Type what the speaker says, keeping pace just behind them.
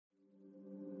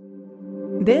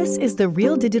This is the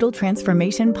Real Digital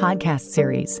Transformation podcast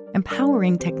series,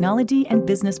 empowering technology and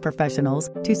business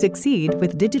professionals to succeed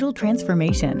with digital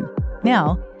transformation.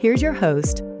 Now, here's your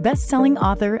host, best-selling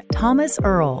author Thomas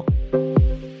Earl.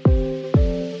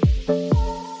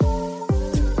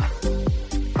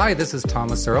 Hi, this is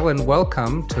Thomas Earl, and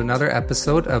welcome to another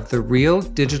episode of the Real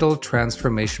Digital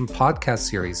Transformation podcast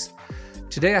series.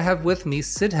 Today I have with me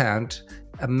Siddhant,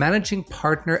 a managing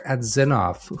partner at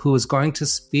Zinnov, who is going to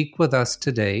speak with us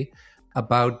today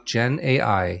about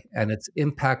GenAI and its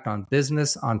impact on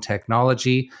business, on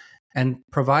technology, and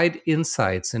provide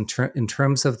insights in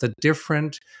terms of the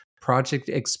different project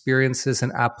experiences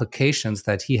and applications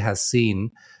that he has seen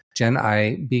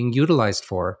GenAI being utilized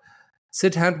for.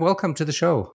 Siddhant, welcome to the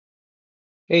show.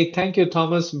 Hey, thank you,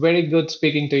 Thomas. Very good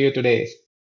speaking to you today.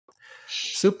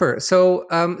 Super. So,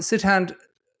 Siddhant,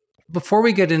 before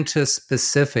we get into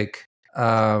specific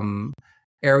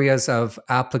areas of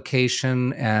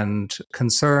application and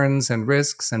concerns and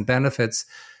risks and benefits,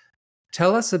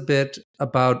 tell us a bit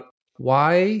about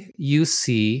why you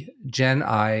see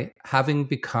GenAI having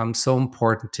become so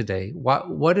important today.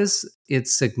 What is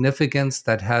its significance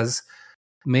that has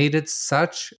made it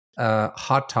such a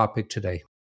hot topic today?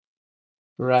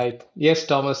 Right. Yes,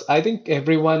 Thomas. I think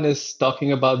everyone is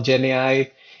talking about GenAI,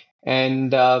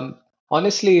 and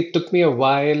honestly, it took me a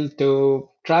while to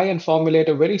try and formulate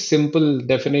a very simple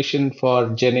definition for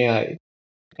GenAI.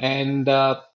 And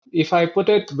if I put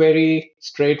it very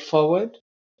straightforward,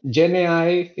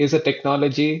 GenAI is a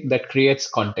technology that creates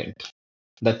content.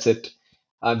 That's it.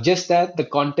 Just that the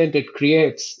content it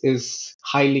creates is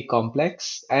highly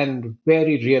complex and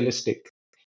very realistic.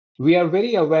 We are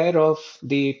very aware of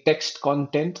the text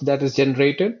content that is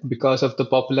generated because of the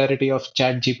popularity of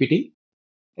ChatGPT.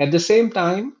 At the same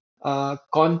time,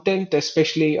 content,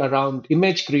 especially around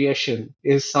image creation,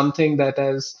 is something that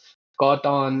has caught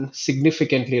on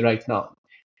significantly right now.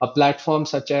 A platform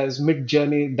such as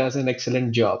Midjourney does an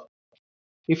excellent job.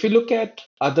 If you look at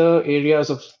other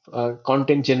areas of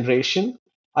content generation,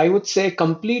 I would say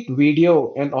complete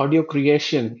video and audio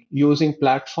creation using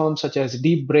platforms such as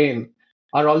Deep Brain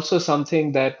are also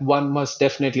something that one must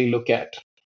definitely look at.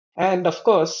 And of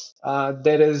course,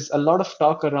 there is a lot of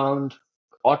talk around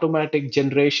automatic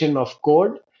generation of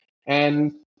code,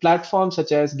 and platforms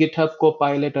such as GitHub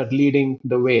Copilot are leading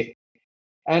the way.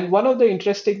 And one of the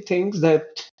interesting things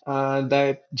that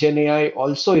GenAI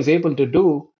also is able to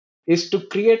do is to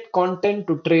create content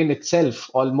to train itself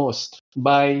almost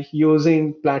by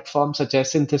using platforms such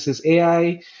as Synthesis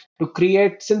AI to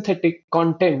create synthetic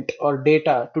content or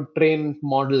data to train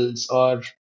models or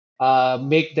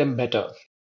make them better.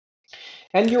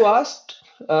 And you asked,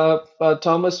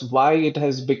 Thomas, why it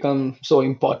has become so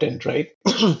important, right?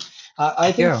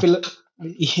 I think Yeah.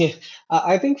 yeah,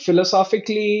 I think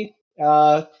philosophically,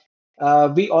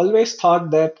 we always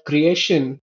thought that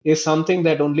creation is something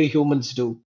that only humans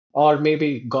do, or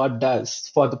maybe God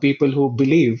does for the people who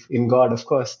believe in God, of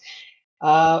course.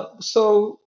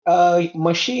 So a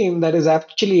machine that is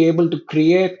actually able to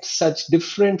create such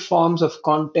different forms of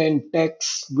content,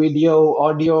 text, video,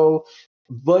 audio,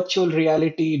 virtual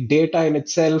reality, data in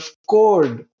itself,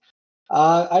 code.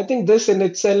 I think this in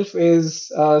itself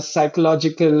is a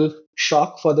psychological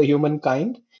shock for the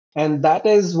humankind. And that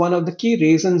is one of the key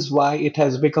reasons why it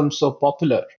has become so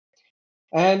popular.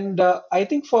 And I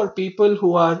think for people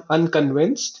who are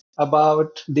unconvinced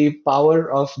about the power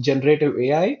of generative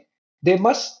AI, they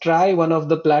must try one of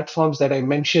the platforms that I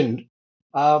mentioned.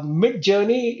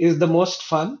 Midjourney is the most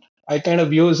fun. I kind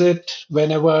of use it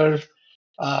whenever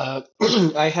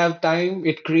I have time.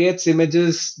 It creates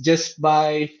images just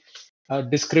by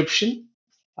description.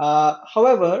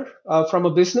 However, from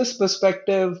a business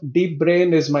perspective, Deep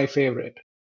Brain is my favorite.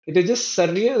 It is just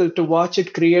surreal to watch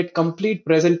it create complete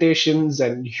presentations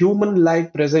and human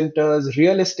like presenters,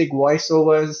 realistic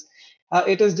voiceovers.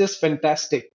 It is just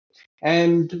fantastic.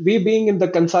 And we being in the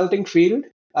consulting field,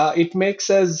 it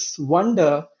makes us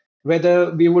wonder whether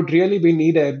we would really be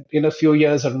needed in a few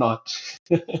years or not.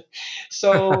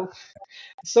 so,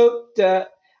 so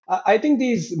I think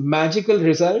these magical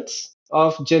results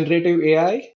of generative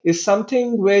AI is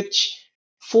something which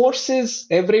forces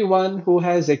everyone who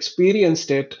has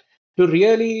experienced it to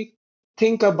really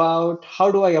think about how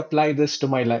do I apply this to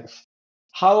my life?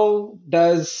 How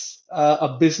does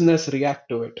a business react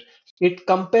to it? It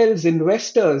compels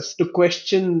investors to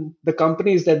question the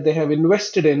companies that they have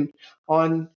invested in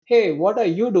on, hey, what are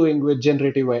you doing with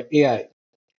generative AI?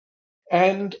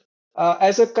 And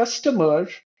as a customer,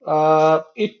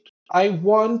 it I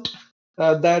want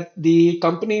that the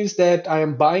companies that I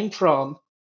am buying from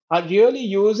are really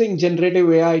using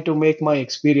generative AI to make my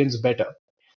experience better.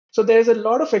 So there's a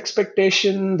lot of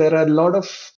expectation. There are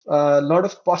a lot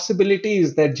of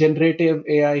possibilities that generative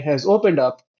AI has opened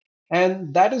up,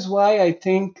 and that is why I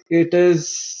think it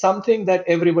is something that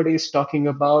everybody is talking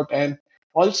about. And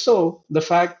also the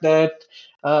fact that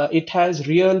it has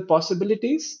real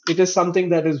possibilities. It is something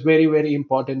that is very, very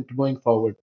important going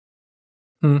forward.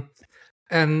 Hmm.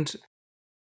 And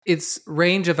its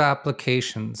range of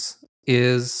applications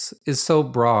is so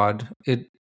broad. It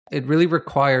really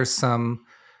requires some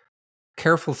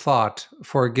careful thought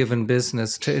for a given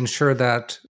business to ensure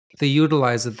that they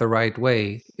utilize it the right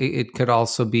way. It could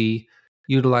also be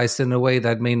utilized in a way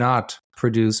that may not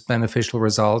produce beneficial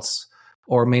results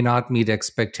or may not meet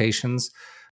expectations.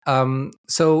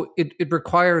 So it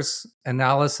requires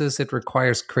analysis, it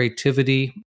requires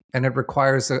creativity, and it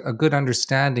requires a good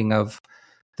understanding of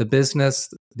the business,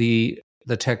 the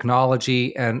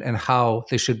technology, and how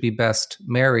they should be best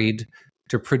married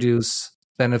to produce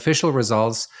beneficial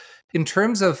results. In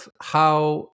terms of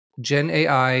how Gen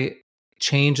AI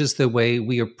changes the way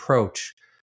we approach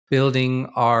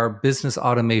building our business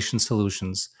automation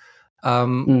solutions,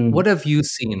 what have you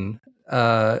seen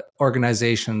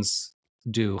organizations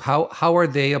do? How are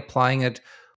they applying it?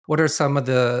 What are some of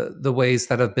the ways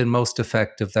that have been most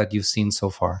effective that you've seen so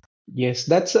far? Yes,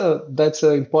 that's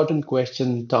a important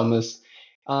question, Thomas,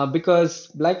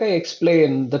 because like I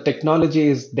explained, the technology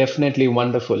is definitely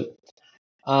wonderful.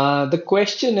 The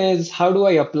question is, how do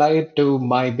I apply it to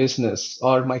my business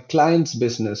or my client's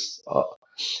business?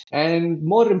 And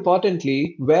more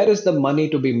importantly, where is the money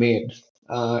to be made?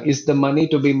 Is the money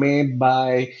to be made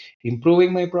by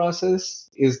improving my process?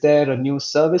 Is there a new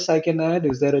service I can add?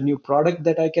 Is there a new product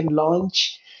that I can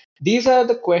launch? These are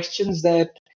the questions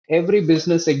that every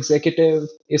business executive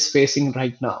is facing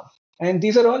right now. And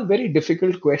these are all very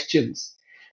difficult questions.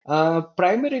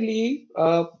 Primarily,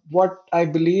 what I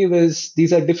believe is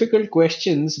these are difficult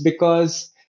questions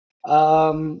because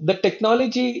the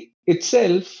technology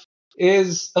itself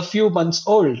is a few months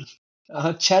old.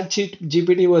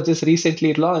 ChatGPT was just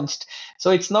recently launched,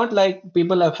 so it's not like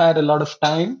people have had a lot of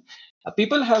time.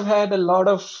 People have had a lot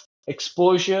of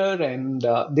exposure, and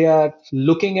they are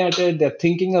looking at it. They're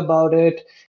thinking about it.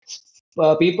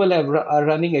 People are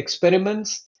running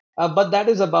experiments, but that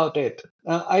is about it.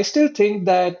 I still think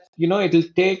that it'll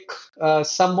take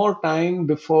some more time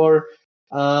before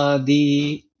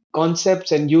the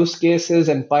concepts and use cases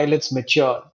and pilots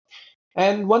mature.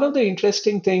 And one of the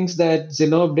interesting things that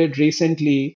Zenov did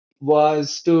recently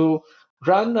was to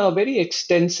run a very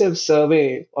extensive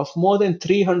survey of more than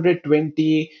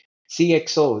 320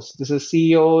 CXOs. This is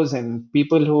CEOs and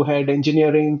people who had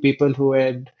engineering, people who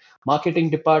had marketing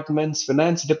departments,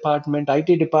 finance department,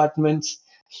 IT departments.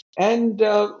 And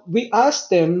we asked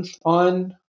them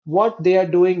on what they are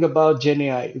doing about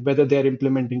GenAI, whether they are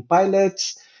implementing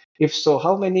pilots, if so,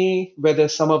 how many, whether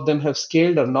some of them have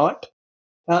scaled or not.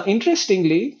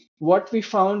 Interestingly, what we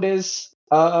found is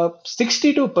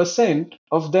 62%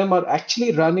 of them are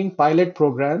actually running pilot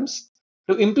programs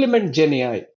to implement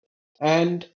GenAI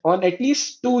and on at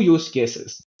least two use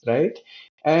cases, right?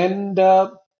 And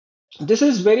this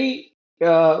is very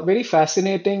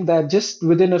fascinating that just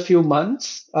within a few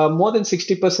months, more than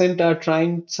 60% are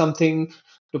trying something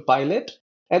to pilot.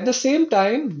 At the same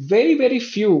time, very, very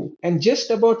few, and just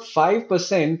about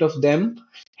 5% of them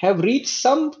have reached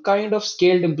some kind of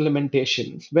scaled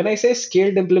implementation. When I say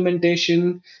scaled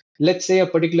implementation, let's say a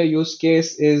particular use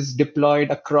case is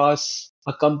deployed across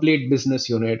a complete business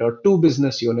unit or two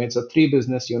business units or three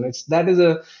business units. That is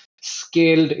a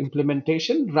scaled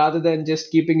implementation rather than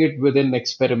just keeping it within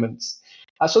experiments.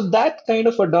 So that kind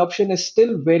of adoption is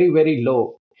still very, very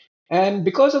low. And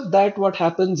because of that, what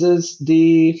happens is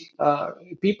the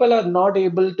people are not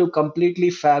able to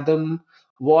completely fathom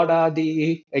what are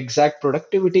the exact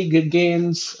productivity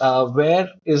gains, where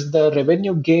is the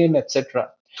revenue gain, etc.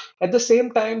 At the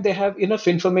same time, they have enough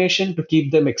information to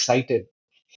keep them excited.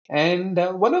 And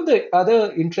one of the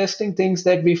other interesting things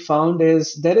that we found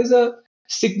is there is a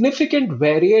significant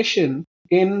variation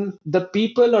in the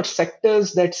people or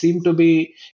sectors that seem to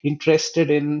be interested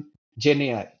in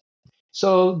GenAI.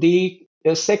 So the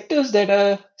sectors that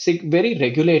are very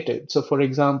regulated, so for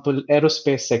example,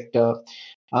 aerospace sector,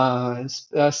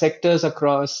 sectors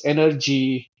across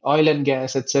energy, oil and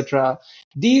gas, etc.,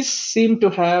 these seem to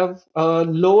have a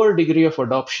lower degree of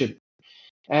adoption.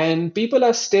 And people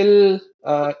are still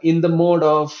in the mode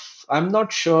of, I'm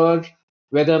not sure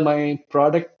whether my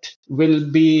product will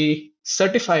be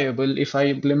certifiable if I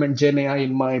implement GenAI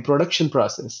in my production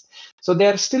process. So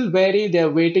they're still wary, they're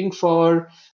waiting for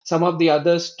some of the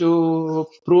others to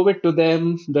prove it to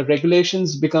them, the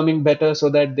regulations becoming better so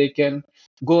that they can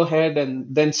go ahead and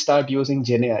then start using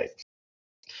GenAI.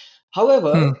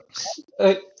 However,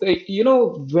 Hmm.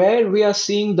 where we are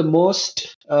seeing the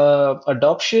most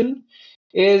adoption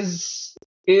is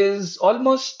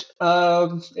almost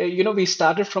we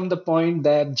started from the point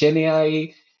that Gen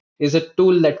AI is a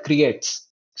tool that creates.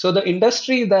 So the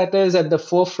industry that is at the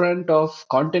forefront of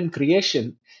content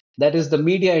creation, that is the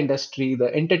media industry,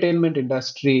 the entertainment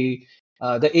industry,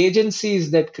 the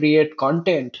agencies that create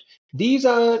content.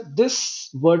 This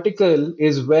vertical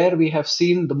is where we have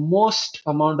seen the most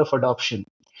amount of adoption,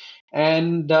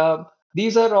 and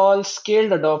these are all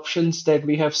scaled adoptions that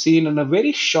we have seen in a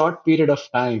very short period of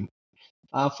time.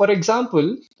 For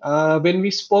example, when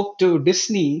we spoke to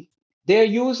Disney, they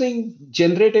are using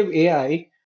generative AI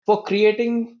for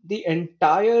creating the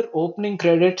entire opening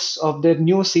credits of their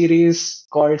new series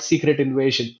called Secret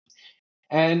Invasion.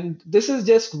 And this is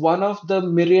just one of the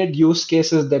myriad use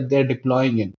cases that they're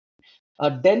deploying in.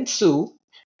 Dentsu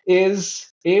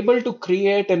is able to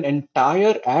create an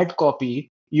entire ad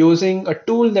copy using a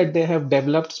tool that they have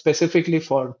developed specifically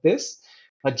for this,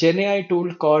 a GenAI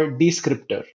tool called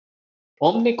Descriptor.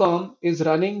 Omnicom is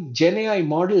running GenAI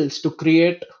models to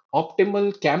create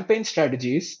optimal campaign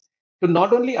strategies to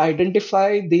not only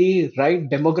identify the right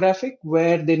demographic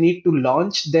where they need to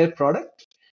launch their product,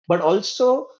 but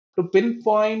also to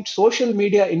pinpoint social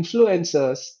media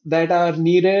influencers that are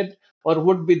needed or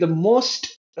would be the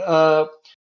most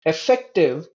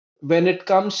effective when it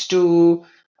comes to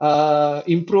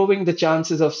improving the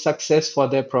chances of success for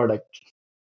their product.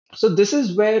 So this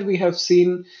is where we have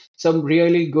seen some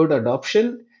really good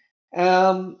adoption.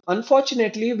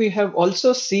 Unfortunately, we have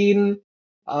also seen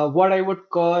what I would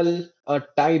call a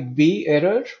type B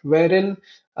error, wherein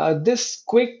this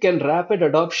quick and rapid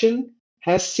adoption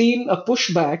has seen a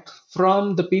pushback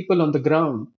from the people on the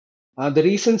ground. The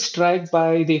recent strike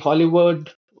by the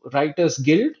Hollywood Writers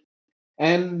Guild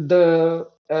and the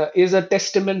is a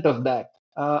testament of that.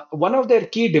 One of their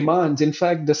key demands, in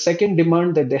fact, the second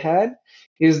demand that they had,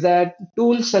 is that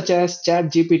tools such as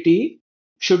ChatGPT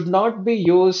should not be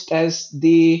used as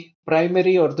the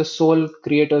primary or the sole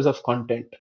creators of content.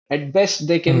 At best,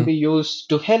 they can Hmm. be used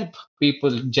to help people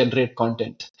generate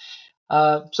content.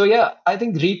 So yeah, I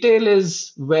think retail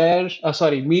is where,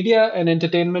 sorry, media and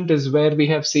entertainment is where we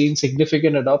have seen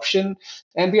significant adoption,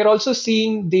 and we are also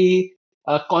seeing the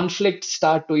conflict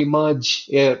start to emerge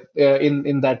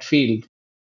in that field.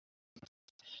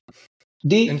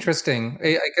 The Interesting.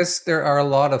 I guess there are a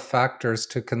lot of factors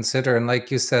to consider. And like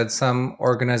you said, some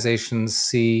organizations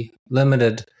see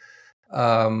limited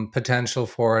potential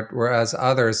for it, whereas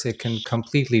others, it can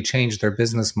completely change their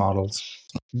business models.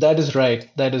 That is right.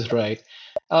 That is right.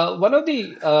 One of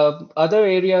the other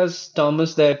areas,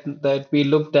 Thomas, that we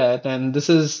looked at, and this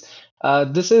is a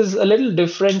little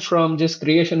different from just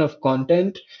creation of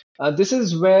content. This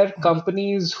is where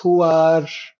companies who are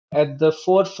at the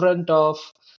forefront of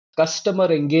customer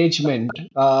engagement,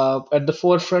 at the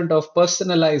forefront of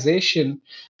personalization,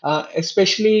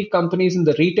 especially companies in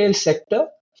the retail sector.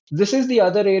 This is the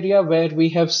other area where we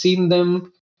have seen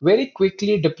them very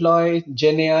quickly deploy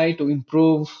GenAI to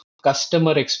improve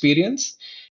customer experience.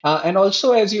 And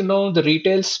also, as you know, the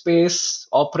retail space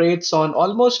operates on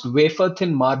almost wafer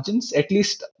thin margins, at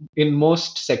least in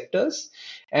most sectors.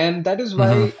 And that is Hmm.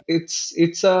 why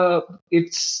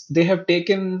it's they have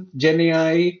taken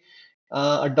GenAI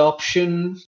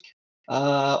adoption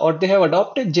or they have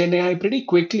adopted GenAI pretty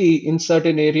quickly in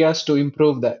certain areas to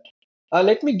improve that.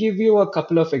 Let me give you a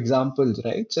couple of examples,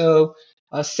 right? So,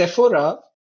 Sephora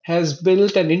has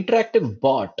built an interactive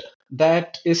bot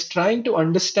that is trying to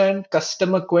understand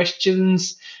customer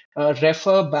questions,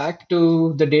 refer back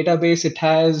to the database it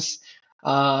has,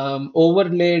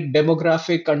 overlay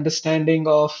demographic understanding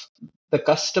of the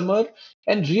customer,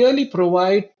 and really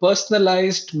provide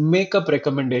personalized makeup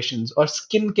recommendations or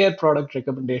skincare product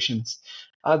recommendations.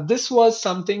 This was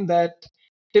something that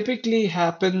typically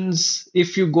happens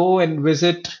if you go and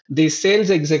visit the sales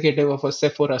executive of a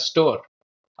Sephora store.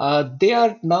 They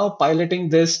are now piloting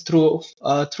this through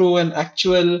an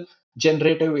actual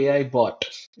generative AI bot,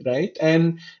 right?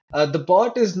 And the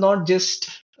bot is not just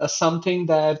something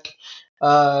that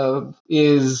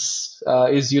is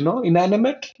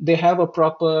inanimate. They have a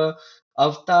proper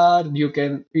avatar. You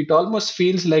can It almost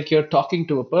feels like you're talking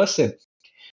to a person.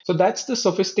 So that's the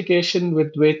sophistication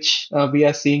with which we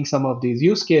are seeing some of these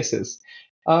use cases.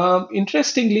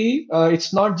 Interestingly,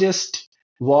 it's not just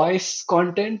voice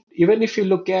content. Even if you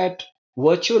look at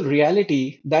virtual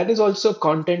reality, that is also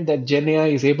content that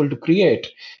GenAI is able to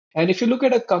create. And if you look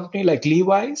at a company like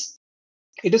Levi's,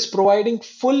 it is providing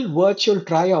full virtual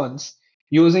try-ons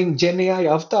using GenAI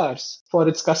avatars for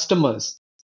its customers.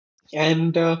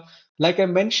 And like I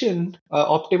mentioned,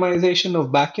 optimization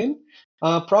of backend.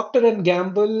 Procter and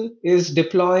Gamble is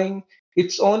deploying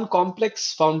its own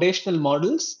complex foundational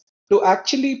models to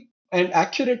actually and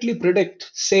accurately predict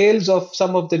sales of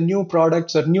some of the new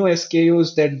products or new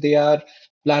SKUs that they are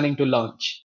planning to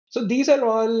launch. So these are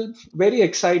all very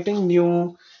exciting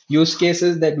new use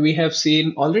cases that we have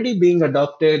seen already being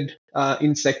adopted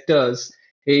in sectors,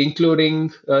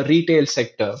 including retail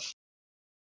sector.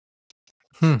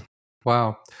 Hmm.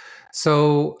 Wow.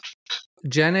 So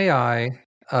Gen AI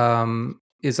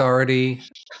is already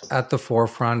at the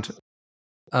forefront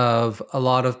of a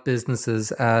lot of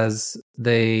businesses as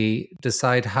they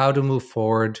decide how to move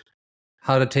forward,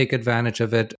 how to take advantage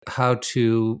of it, how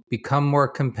to become more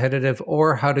competitive,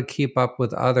 or how to keep up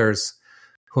with others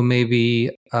who may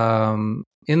be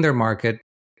in their market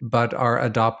but are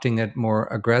adopting it more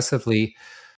aggressively.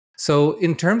 So,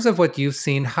 in terms of what you've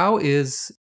seen, how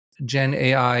is Gen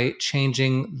AI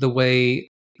changing the way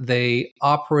they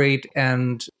operate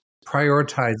and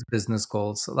prioritize business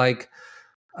goals? Like,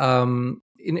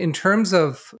 in terms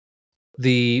of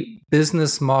the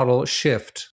business model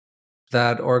shift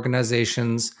that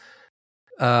organizations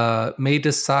may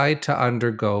decide to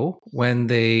undergo when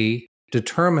they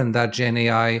determine that Gen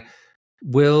AI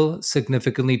will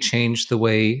significantly change the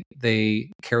way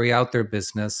they carry out their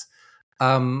business.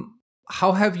 Um,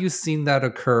 how have you seen that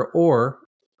occur? Or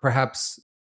perhaps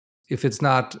if it's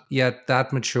not yet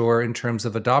that mature in terms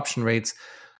of adoption rates,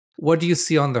 what do you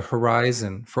see on the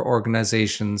horizon for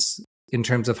organizations in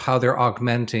terms of how they're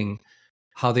augmenting,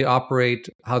 how they operate,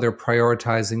 how they're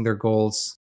prioritizing their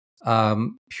goals,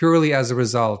 purely as a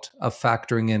result of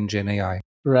factoring in Gen AI?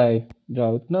 Right,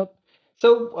 right. No.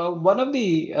 So one of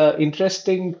the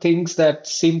interesting things that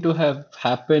seem to have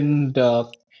happened,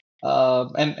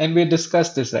 and we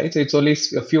discussed this, right? So it's only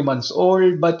a few months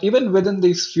old, but even within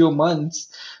these few months,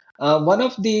 one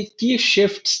of the key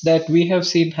shifts that we have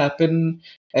seen happen,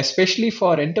 especially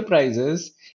for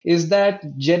enterprises, is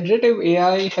that generative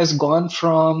AI has gone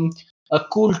from a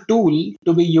cool tool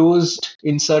to be used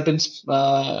in certain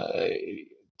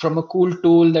from a cool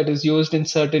tool that is used in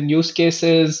certain use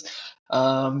cases,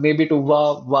 maybe to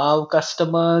wow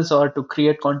customers or to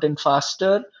create content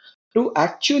faster, to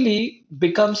actually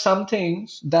become something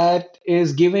that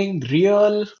is giving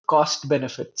real cost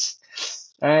benefits.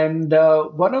 And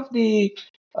one of the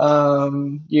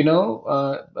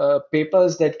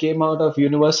papers that came out of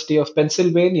University of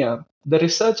Pennsylvania, the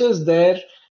researchers there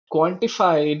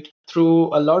quantified through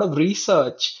a lot of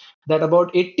research that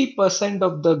about 80%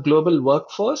 of the global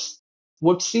workforce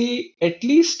would see at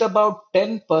least about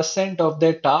 10% of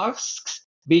their tasks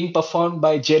being performed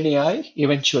by Gen AI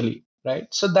eventually, right?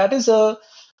 So that is a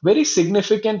very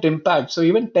significant impact. So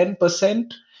even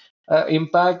 10%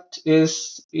 impact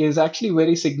is actually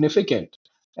very significant.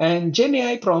 And Gen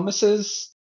AI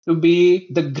promises to be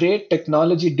the great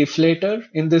technology deflator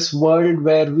in this world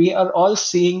where we are all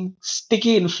seeing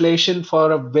sticky inflation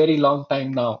for a very long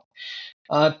time now.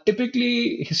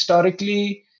 Typically,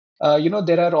 historically,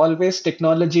 there are always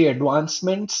technology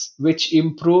advancements which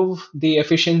improve the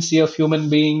efficiency of human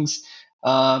beings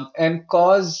and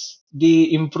cause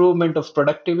the improvement of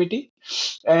productivity.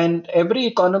 And every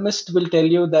economist will tell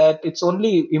you that it's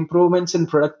only improvements in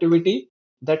productivity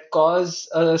that cause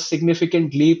a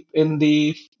significant leap in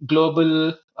the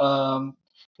global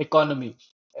economy.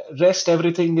 Rest,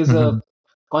 everything is a Mhm.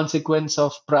 consequence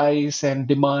of price and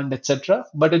demand, etc.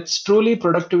 But it's truly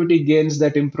productivity gains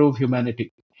that improve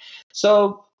humanity.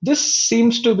 So this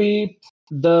seems to be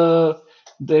the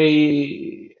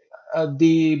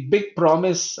the big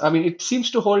promise. I mean, it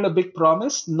seems to hold a big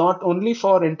promise not only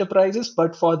for enterprises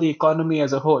but for the economy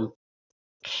as a whole.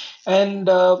 And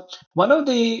one of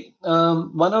the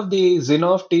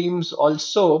Zinov teams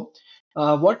also,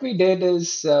 what we did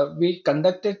is we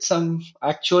conducted some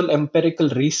actual empirical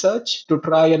research to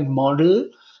try and model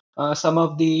some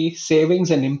of the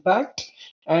savings and impact,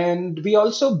 and we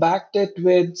also backed it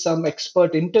with some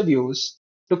expert interviews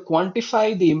to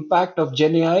quantify the impact of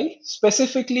Gen AI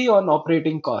specifically on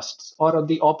operating costs or on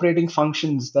the operating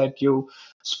functions that you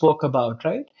spoke about,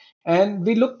 right? And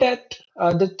we looked at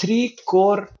the three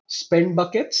core spend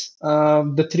buckets.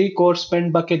 The three core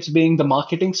spend buckets being the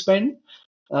marketing spend,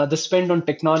 the spend on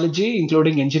technology,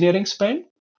 including engineering spend,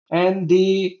 and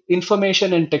the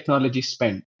information and technology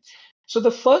spend. So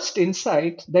the first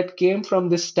insight that came from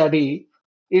this study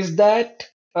is that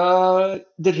the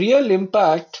real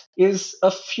impact is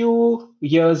a few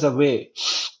years away.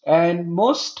 And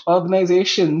most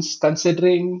organizations,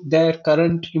 considering their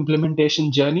current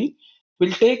implementation journey,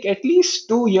 will take at least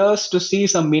 2 years to see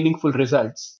some meaningful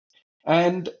results.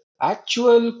 And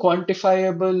actual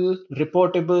quantifiable,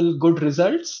 reportable good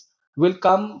results will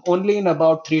come only in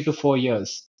about 3 to 4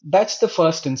 years. That's the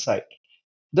first insight.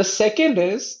 The second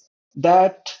is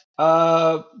that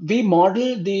we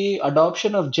model the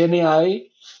adoption of GenAI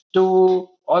to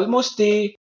almost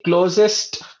the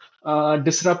closest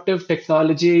disruptive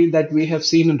technology that we have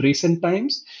seen in recent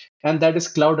times, and that is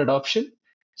cloud adoption.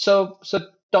 So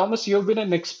Thomas, you've been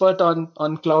an expert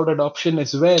on cloud adoption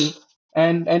as well,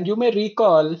 and you may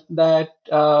recall that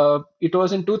it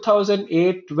was in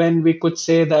 2008 when we could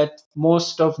say that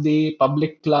most of the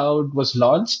public cloud was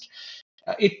launched.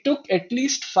 It took at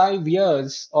least 5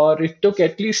 years, or it took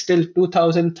at least till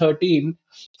 2013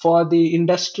 for the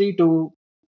industry to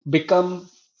become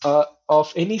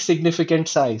of any significant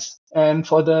size and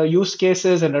for the use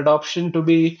cases and adoption to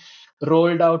be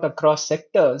rolled out across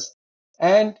sectors.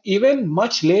 And even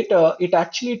much later, it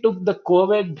actually took the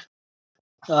COVID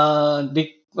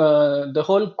the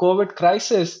whole COVID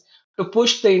crisis to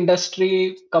push the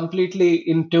industry completely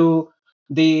into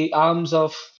the arms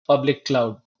of public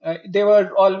cloud. They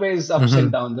were always ups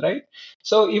and Mm-hmm. downs, right?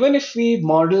 So even if we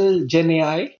model Gen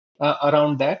AI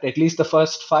around that, at least the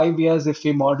first 5 years, if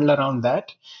we model around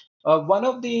that, one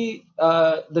of the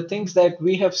things that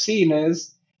we have seen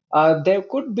is there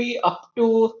could be up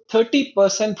to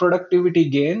 30% productivity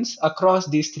gains across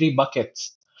these three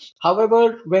buckets.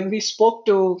 However, when we spoke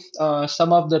to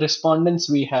some of the respondents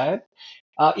we had,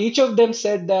 each of them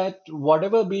said that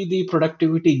whatever be the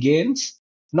productivity gains,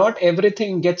 not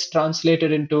everything gets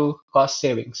translated into cost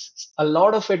savings. A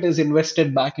lot of it is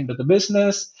invested back into the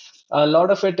business. A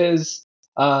lot of it is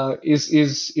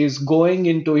going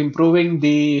into improving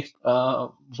the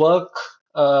work,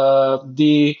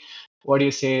 the what do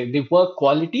you say, the work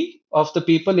quality of the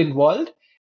people involved.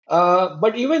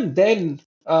 But even then,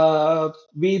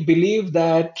 we believe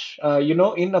that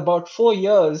in about 4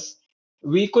 years,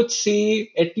 we could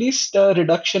see at least a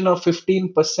reduction of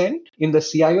 15% in the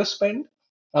CIO spend,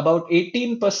 about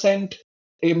 18%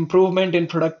 improvement in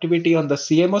productivity on the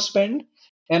CMO spend,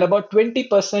 and about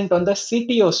 20% on the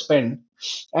CTO spend.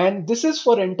 And this is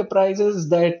for enterprises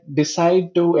that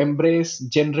decide to embrace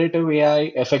generative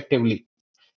AI effectively.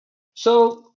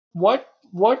 So what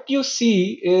you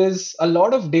see is a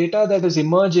lot of data that is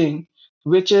emerging,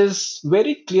 which is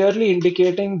very clearly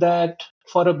indicating that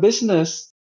for a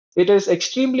business, it is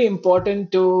extremely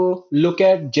important to look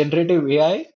at generative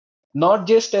AI, not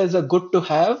just as a good to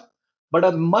have, but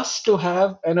a must to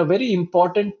have and a very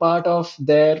important part of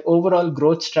their overall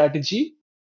growth strategy.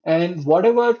 And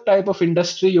whatever type of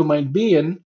industry you might be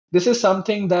in, this is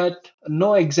something that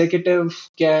no executive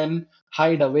can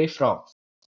hide away from.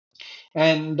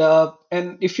 And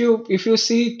if you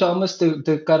see, Thomas,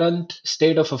 the current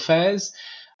state of affairs,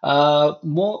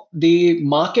 the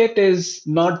market is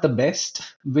not the best.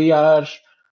 We are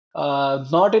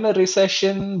not in a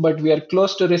recession, but we are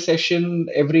close to recession.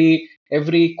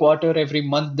 Every quarter, every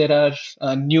month, there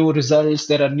are new results.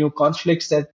 There are new conflicts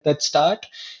that start,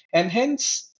 and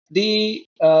hence the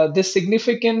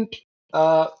significant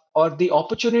or the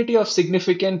opportunity of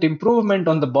significant improvement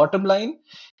on the bottom line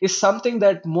is something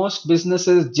that most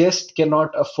businesses just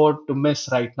cannot afford to miss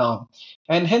right now.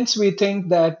 And hence, we think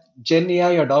that Gen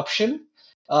AI adoption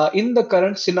in the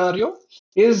current scenario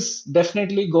is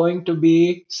definitely going to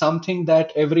be something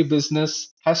that every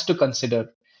business has to consider.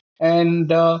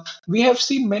 And we have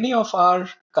seen many of our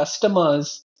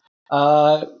customers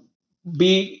uh,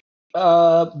 be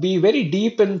very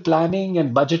deep in planning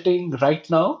and budgeting right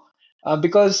now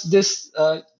because this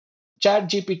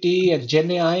Chat GPT and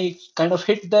GenAI kind of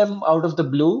hit them out of the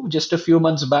blue just a few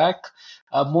months back.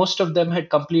 Most of them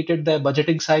had completed their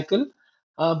budgeting cycle,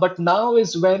 but now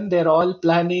is when they're all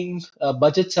planning.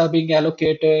 Budgets are being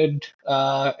allocated,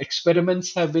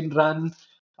 experiments have been run,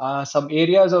 some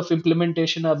areas of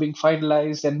implementation are being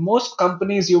finalized, and most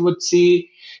companies you would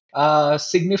see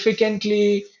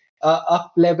significantly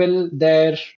up level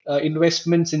their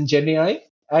investments in GenAI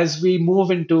as we move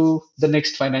into the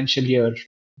next financial year.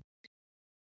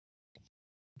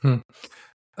 Hmm.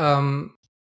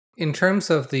 In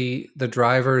terms of the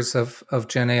drivers of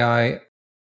Gen AI,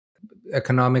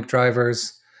 economic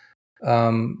drivers,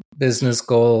 business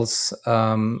goals,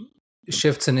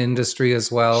 shifts in industry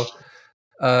as well.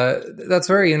 That's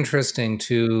very interesting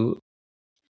to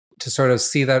sort of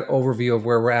see that overview of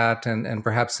where we're at and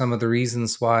perhaps some of the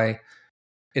reasons why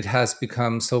it has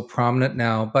become so prominent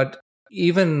now. But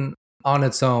even on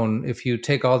its own, if you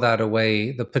take all that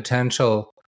away, the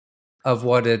potential of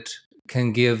what it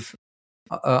can give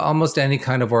almost any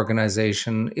kind of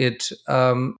organization, it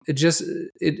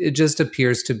just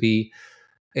appears to be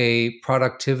a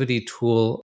productivity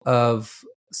tool of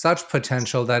such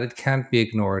potential that it can't be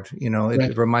ignored. It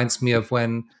Right. reminds me of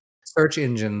when search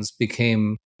engines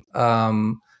became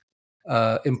um,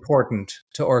 important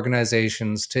to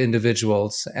organizations, to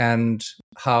individuals, and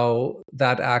how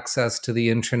that access to the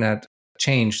internet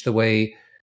changed the way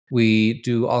we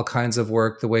do all kinds of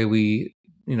work, the way we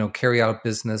carry out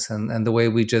business, and the way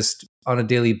we just on a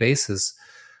daily basis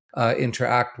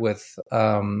interact with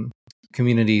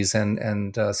communities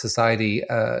and society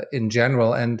in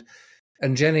general. And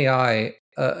Gen AI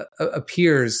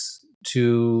appears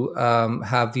to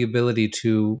have the ability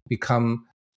to become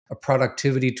a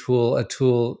productivity tool, a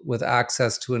tool with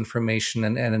access to information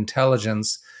and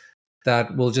intelligence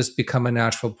that will just become a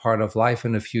natural part of life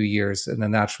in a few years, and a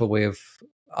natural way of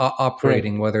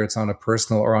operating, Right. whether it's on a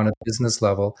personal or on a business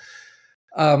level.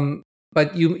 Um,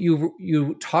 but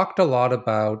you talked a lot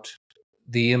about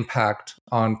the impact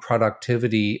on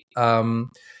productivity.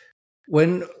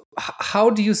 When How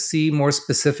do you see more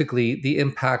specifically the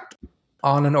impact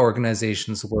on an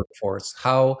organization's workforce?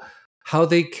 How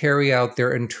they carry out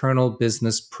their internal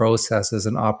business processes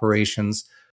and operations?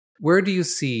 Where do you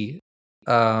see,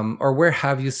 or where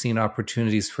have you seen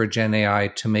opportunities for Gen AI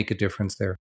to make a difference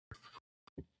there?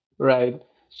 Right.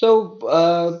 So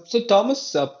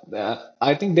Thomas,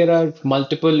 I think there are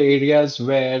multiple areas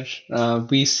where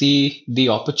we see the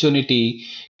opportunity.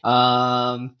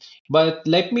 Um, but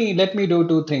let me do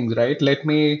two things, right? Let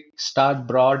me start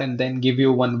broad and then give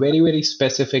you one very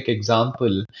specific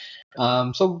example.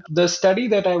 So the study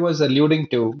that I was alluding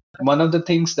to, one of the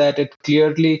things that it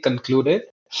clearly concluded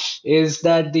is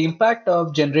that the impact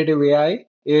of generative AI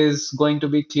is going to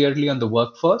be clearly on the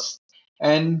workforce.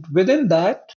 And within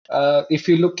that, if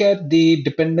you look at the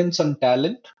dependence on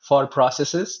talent for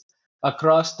processes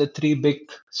across the three big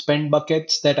spend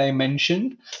buckets that I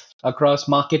mentioned, across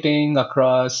marketing,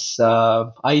 across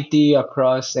IT,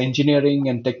 across engineering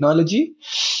and technology,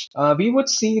 we would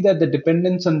see that the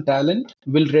dependence on talent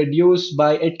will reduce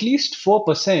by at least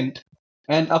 4%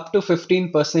 and up to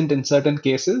 15% in certain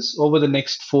cases over the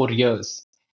next 4 years.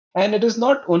 And it is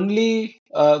not only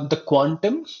the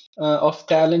quantum of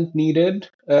talent needed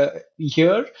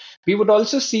here, we would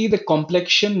also see the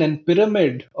complexion and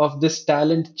pyramid of this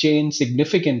talent change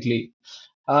significantly.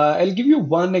 I'll give you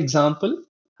one example.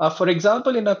 For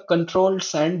example, in a controlled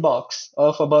sandbox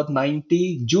of about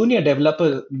 90 junior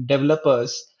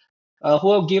developers who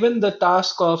are given the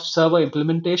task of server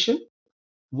implementation,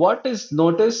 what is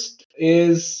noticed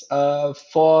is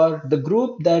for the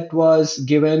group that was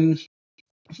given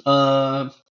uh,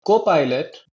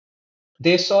 Copilot,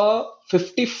 they saw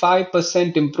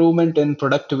 55% improvement in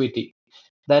productivity.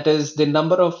 That is, the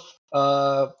number of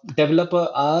developer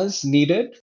hours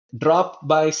needed dropped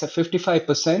by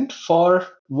 55% for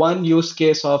one use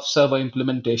case of server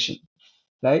implementation,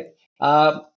 right?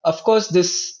 Of course,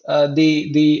 this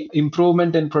the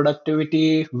improvement in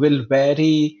productivity will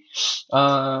vary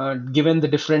given the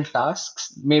different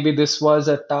tasks. Maybe this was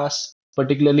a task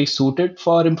particularly suited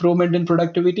for improvement in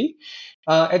productivity.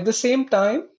 At the same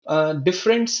time,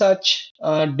 different such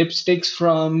dipsticks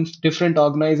from different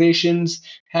organizations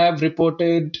have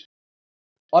reported,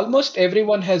 almost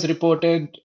everyone has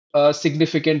reported a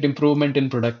significant improvement in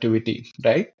productivity,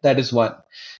 right? That is one.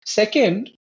 Second,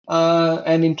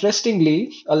 and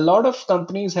interestingly, a lot of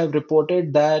companies have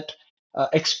reported that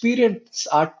experienced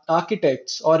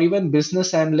architects or even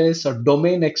business analysts or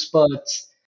domain experts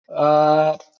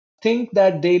uh, think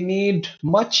that they need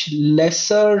much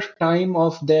lesser time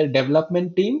of their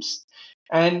development teams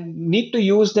and need to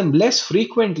use them less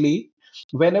frequently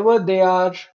whenever they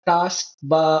are tasked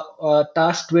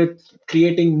with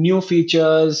creating new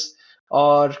features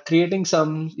or creating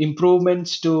some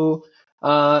improvements to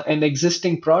an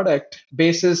existing product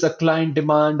basis a client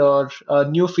demand or a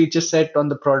new feature set on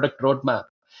the product roadmap.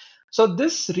 So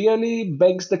this really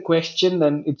begs the question,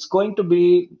 and it's going to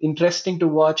be interesting to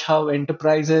watch how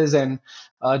enterprises and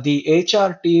the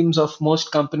HR teams of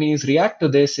most companies react to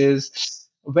this. Is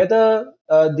whether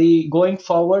the going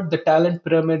forward the talent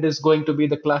pyramid is going to be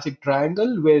the classic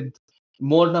triangle with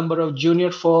more number of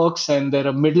junior folks, and there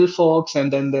are middle folks,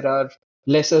 and then there are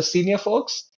lesser senior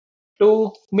folks,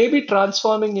 to maybe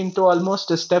transforming into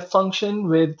almost a step function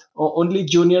with only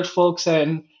junior folks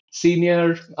and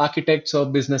senior architects or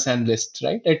business analysts,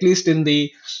 right? At least in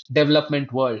the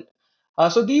development world.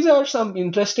 So these are some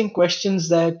interesting questions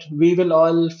that we will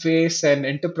all face and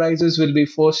enterprises will be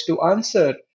forced to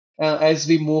answer as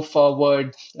we move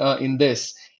forward in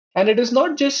this. And it is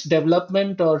not just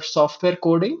development or software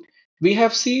coding. We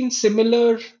have seen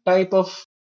similar type of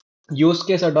use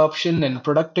case adoption and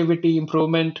productivity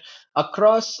improvement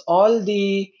across all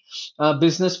the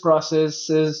business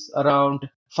processes around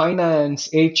finance,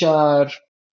 HR,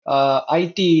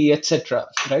 IT, etc.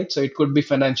 Right? So it could be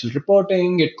financial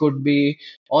reporting, it could be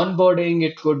onboarding,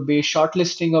 it could be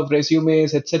shortlisting of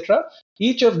resumes, etc.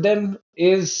 Each of them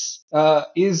is a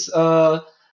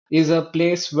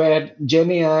place where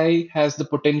Gen AI has the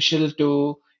potential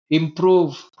to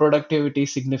improve productivity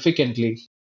significantly.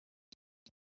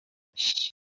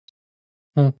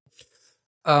 Hmm.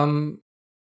 Um,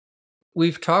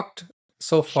 we've talked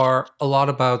so far a lot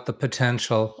about the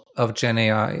potential of Gen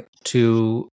AI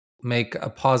to make a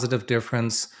positive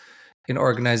difference in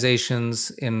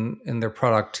organizations, in their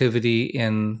productivity,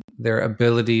 in their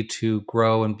ability to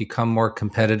grow and become more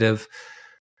competitive.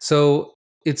 So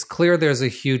it's clear there's a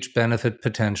huge benefit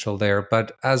potential there.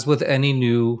 But as with any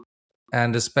new,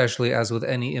 and especially as with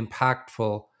any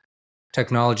impactful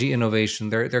technology innovation,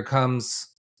 there comes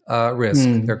risk.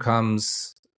 Hmm.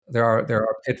 There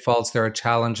are pitfalls. There are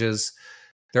challenges.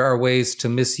 There are ways to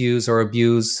misuse or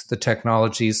abuse the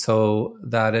technology so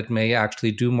that it may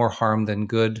actually do more harm than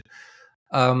good.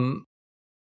 Um,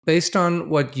 Based on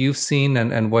what you've seen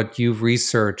and what you've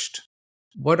researched,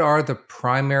 what are the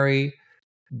primary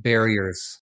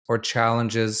barriers or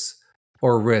challenges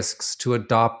or risks to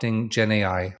adopting Gen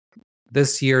AI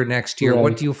this year, next year? What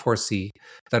Right. do you foresee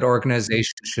that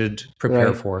organizations should prepare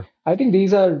Right. for? I think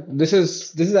this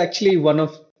is actually one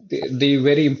of the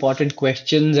very important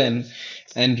questions,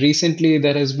 and recently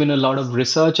there has been a lot of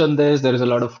research on this. There is a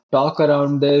lot of talk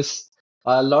around this.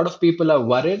 A lot of people are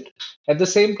worried. At the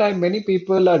same time, many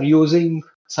people are using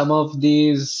some of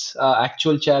these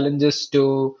actual challenges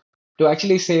to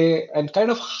actually say and kind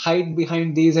of hide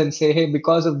behind these and say, hey,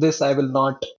 because of this, I will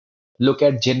not look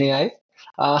at Gen AI.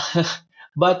 Uh,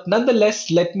 but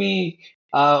nonetheless, let me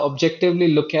objectively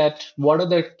look at what are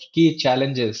the key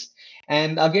challenges.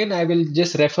 And again, I will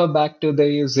just refer back to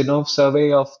the Zinov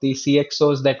survey of the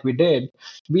CXOs that we did.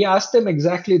 We asked them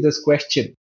exactly this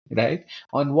question, right?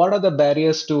 On what are the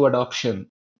barriers to adoption?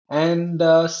 And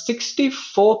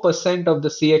 64% of the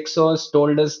CXOs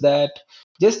told us that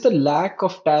just the lack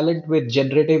of talent with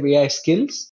generative AI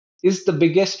skills is the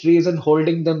biggest reason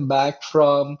holding them back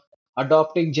from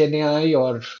adopting Gen AI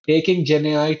or taking Gen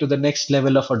AI to the next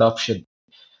level of adoption.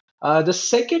 The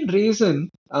second reason,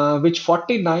 which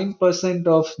 49%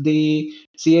 of the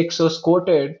CXOs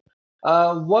quoted,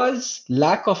 was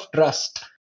lack of trust.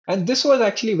 And this was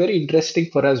actually very interesting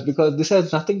for us because this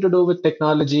has nothing to do with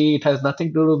technology, it has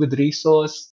nothing to do with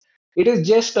resource. It is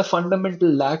just a fundamental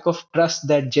lack of trust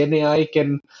that Gen AI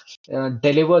can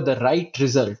deliver the right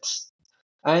results.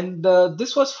 And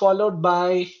this was followed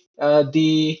by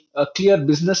the clear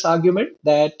business argument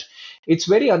that it's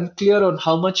very unclear on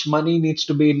how much money needs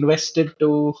to be invested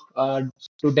to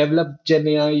develop Gen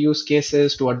AI use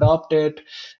cases, to adopt it,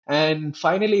 and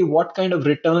finally, what kind of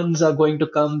returns are going to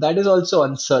come. That is also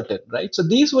uncertain, right? So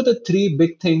these were the three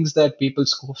big things that people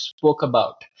spoke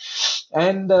about.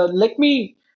 And let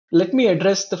me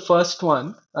address the first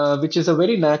one, which is a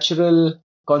very natural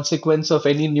consequence of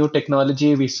any new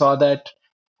technology. We saw that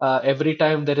every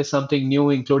time there is something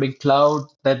new, including cloud,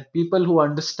 that people who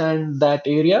understand that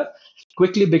area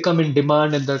quickly become in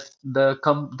demand, and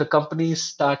the companies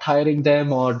start hiring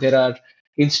them, or there are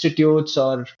institutes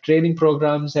or training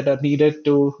programs that are needed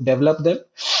to develop them.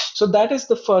 So that is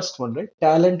the first one, right?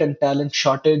 Talent and talent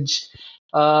shortage.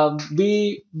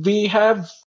 We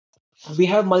have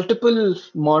multiple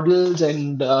models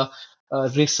and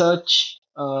research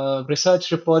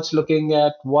reports looking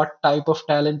at what type of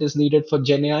talent is needed for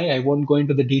Gen AI. I won't go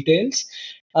into the details.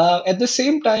 At the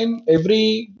same time,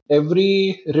 every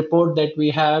report that we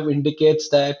have indicates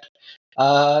that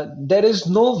there is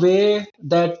no way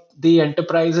that the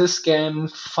enterprises can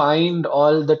find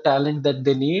all the talent that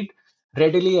they need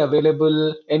readily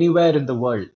available anywhere in the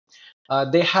world.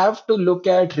 They have to look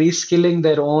at reskilling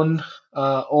their own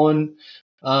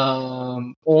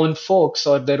folks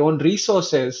or their own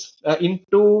resources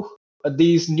into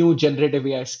these new generative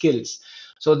AI skills.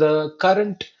 So the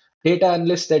current data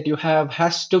analyst that you have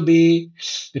has to be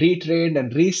retrained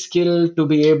and reskilled to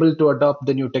be able to adopt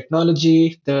the new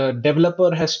technology. The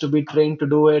developer has to be trained to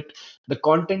do it. The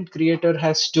content creator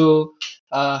has to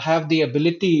have the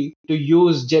ability to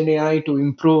use Gen AI to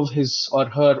improve his or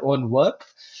her own work.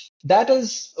 That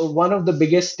is one of the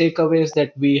biggest takeaways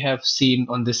that we have seen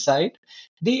on this side.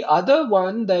 The other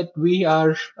one that we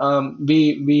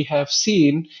have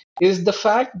seen is the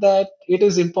fact that it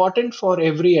is important for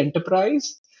every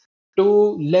enterprise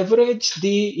to leverage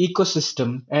the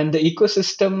ecosystem, and the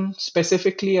ecosystem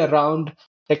specifically around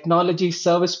technology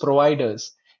service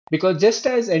providers. Because just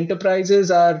as enterprises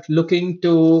are looking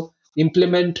to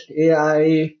implement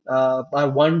AI, are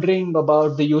wondering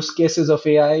about the use cases of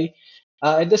AI,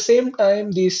 At the same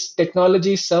time, these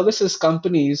technology services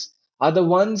companies are the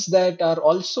ones that are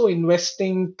also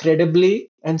investing credibly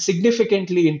and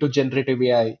significantly into generative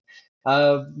AI.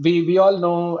 We all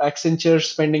know Accenture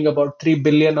spending about 3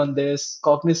 billion on this.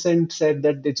 Cognizant said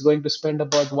that it's going to spend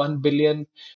about 1 billion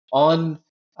on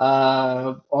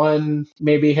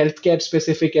maybe healthcare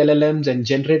specific LLMs and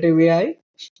generative AI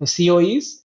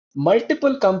COEs.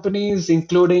 Multiple companies,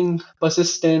 including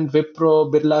Persistent,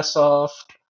 Wipro, BirlaSoft,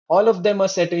 all of them are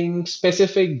setting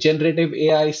specific generative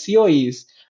AI COEs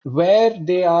where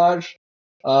they are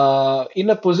in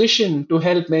a position to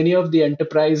help many of the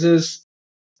enterprises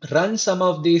run some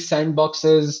of these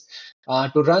sandboxes,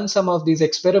 to run some of these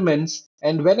experiments.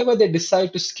 And whenever they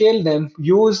decide to scale them,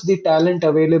 use the talent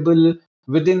available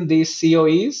within these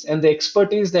COEs and the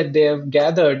expertise that they have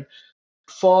gathered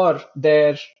for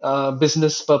their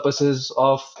business purposes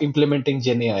of implementing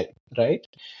GenAI, right?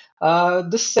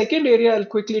 The second area I'll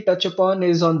quickly touch upon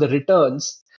is on the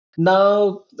returns.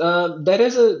 Now, there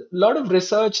is a lot of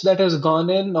research that has gone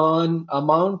in on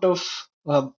amount of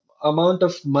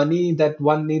money that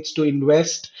one needs to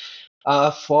invest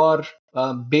for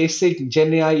basic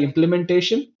Gen AI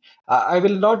implementation. I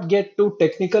will not get too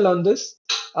technical on this,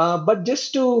 but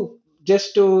just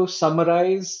to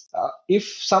summarize, if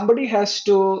somebody has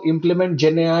to implement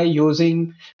Gen AI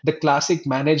using the classic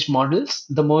managed models,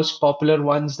 the most popular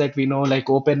ones that we know, like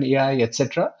OpenAI,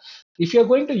 etc. If you're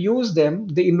going to use them,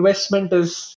 the investment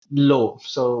is low.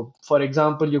 So, for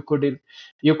example, you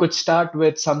could start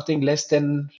with something less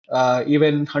than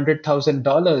even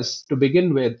 $100,000 to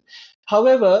begin with.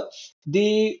 However,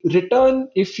 the return,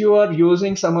 if you are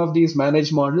using some of these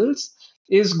managed models,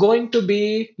 is going to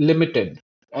be limited,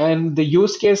 and the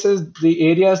use cases, the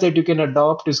areas that you can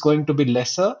adopt is going to be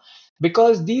lesser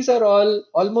because these are all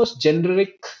almost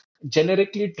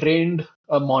generically trained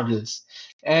models.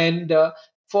 And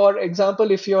for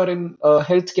example, if you're in a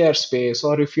healthcare space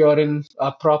or if you're in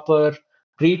a proper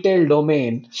retail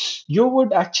domain, you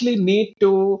would actually need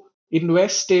to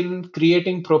invest in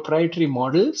creating proprietary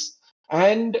models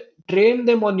and train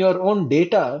them on your own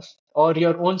data or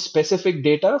your own specific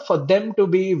data for them to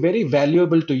be very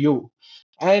valuable to you.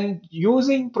 And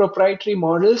using proprietary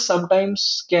models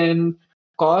sometimes can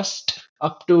cost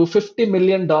up to $50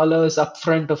 million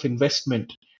upfront of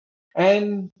investment.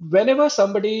 And whenever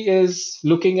somebody is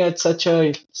looking at such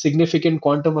a significant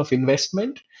quantum of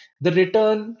investment, the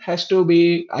return has to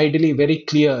be ideally very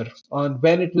clear on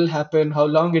when it will happen, how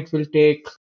long it will take.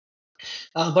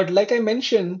 But like I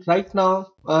mentioned, right now,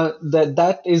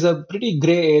 that is a pretty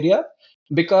gray area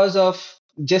because of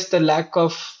just the lack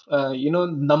of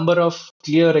number of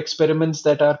clear experiments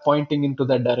that are pointing into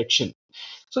that direction.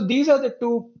 So these are the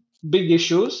two big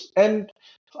issues, and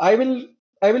I will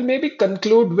I will maybe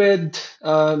conclude with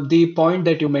the point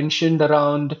that you mentioned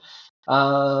around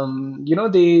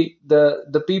the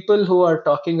people who are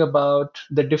talking about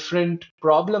the different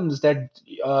problems that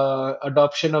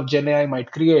adoption of Gen AI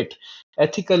might create,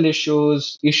 ethical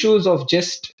issues, issues of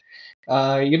just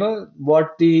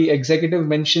what the executive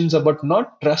mentions about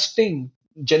not trusting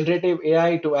generative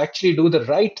AI to actually do the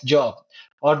right job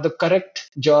or the correct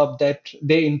job that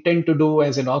they intend to do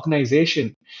as an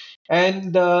organization.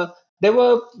 And there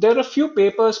are a few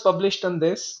papers published on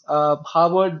this.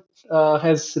 Harvard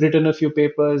has written a few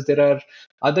papers. There are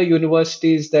other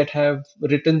universities that have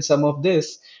written some of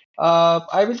this.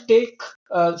 I will take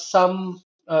some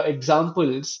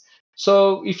examples.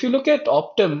 So if you look at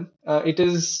Optum, it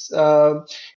is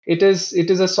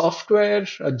a software,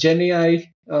 a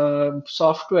GenAI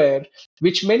software,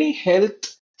 which many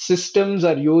health systems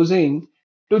are using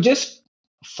to just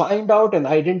find out and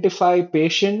identify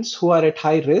patients who are at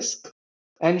high risk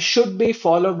and should be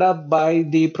followed up by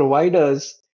the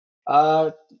providers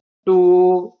uh,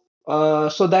 to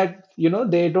so that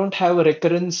they don't have a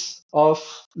recurrence of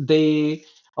the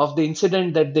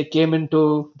incident that they came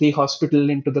into the hospital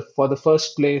into the for the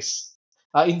first place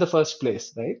in the first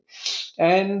place, right?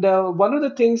 And one of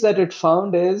the things that it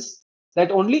found is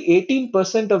that only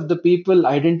 18% of the people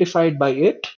identified by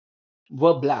it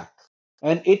were black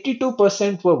and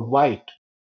 82% were white,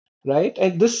 right?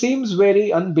 And this seems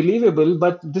very unbelievable,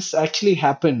 but this actually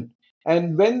happened.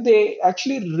 And when they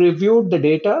actually reviewed the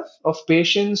data of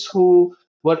patients who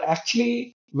were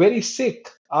actually very sick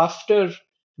after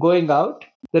going out,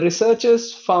 the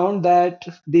researchers found that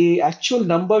the actual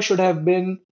number should have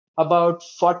been about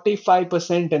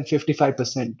 45% and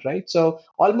 55%, right? So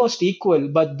almost equal,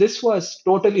 but this was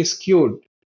totally skewed,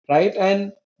 right?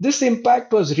 And this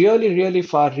impact was really, really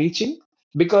far reaching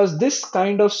because this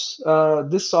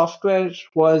software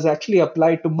was actually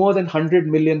applied to more than 100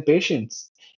 million patients.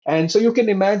 And so you can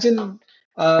imagine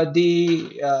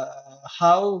the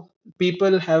how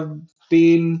people have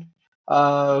been,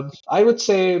 I would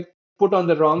say, put on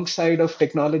the wrong side of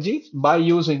technology by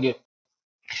using it.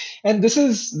 And this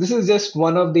is just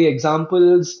one of the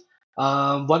examples.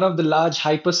 One of the large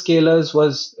hyperscalers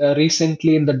was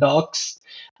recently in the docks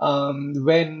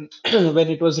when when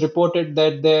it was reported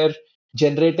that their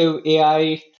generative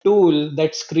AI tool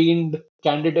that screened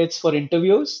candidates for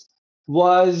interviews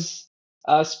was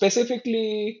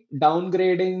specifically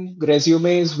downgrading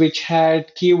resumes which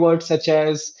had keywords such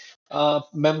as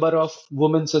member of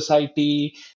women's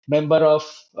society, member of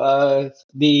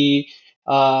the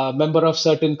member of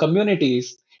certain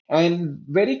communities, and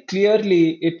very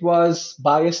clearly it was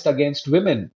biased against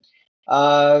women.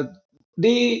 Uh,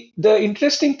 the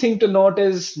interesting thing to note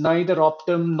is neither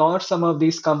Optum nor some of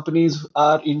these companies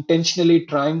are intentionally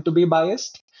trying to be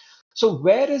biased. So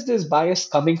where is this bias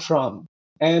coming from?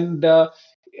 And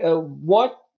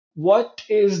what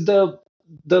is the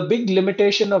big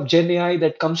limitation of Gen AI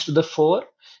that comes to the fore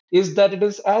is that it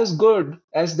is as good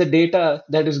as the data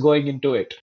that is going into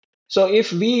it. So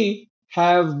if we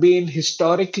have been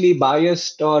historically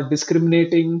biased or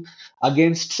discriminating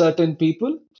against certain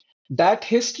people, that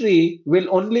history will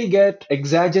only get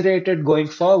exaggerated going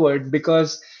forward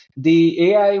because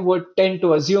the AI would tend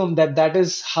to assume that that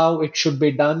is how it should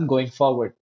be done going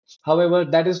forward. However,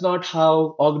 that is not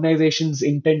how organizations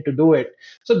intend to do it.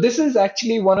 So, this is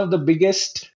actually one of the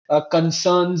biggest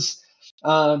concerns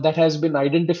that has been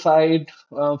identified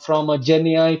from a Gen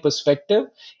AI perspective.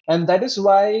 And that is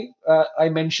why I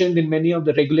mentioned in many of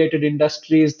the regulated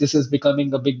industries, this is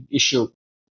becoming a big issue.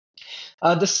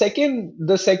 The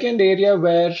second area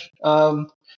where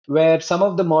some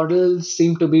of the models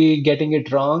seem to be getting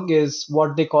it wrong is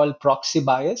what they call proxy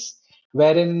bias,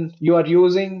 wherein you are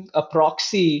using a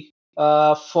proxy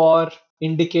for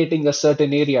indicating a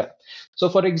certain area. So,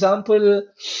 for example,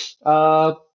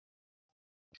 uh,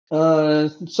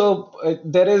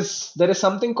 there is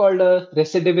something called a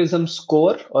recidivism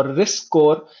score or risk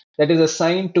score that is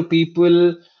assigned to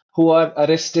people who are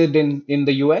arrested in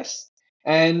the US.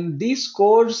 And these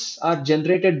scores are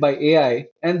generated by AI,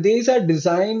 and these are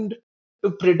designed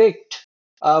to predict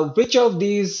which of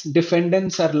these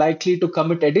defendants are likely to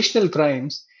commit additional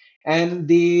crimes. And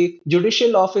the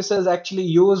judicial officers actually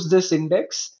use this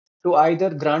index to either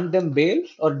grant them bail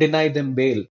or deny them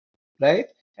bail, right?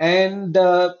 And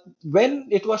when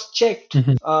it was checked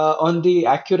Mhm. on the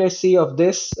accuracy of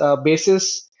this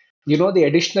basis, the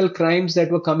additional crimes that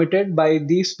were committed by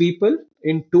these people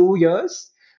in 2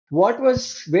 years, what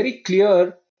was very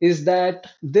clear is that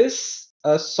this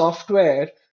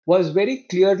software was very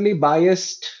clearly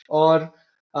biased or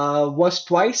was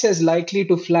twice as likely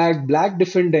to flag black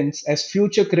defendants as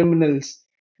future criminals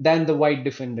than the white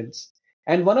defendants.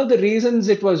 And one of the reasons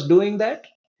it was doing that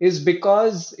is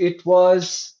because it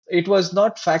was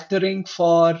not factoring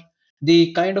for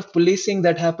the kind of policing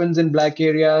that happens in black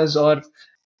areas. Or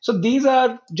so these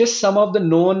are just some of the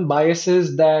known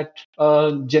biases that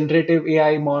generative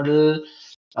AI model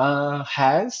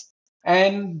has.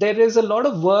 And there is a lot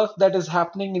of work that is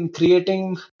happening in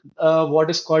creating what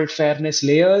is called fairness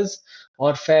layers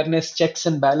or fairness checks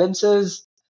and balances.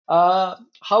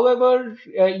 However,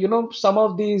 some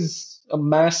of these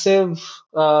massive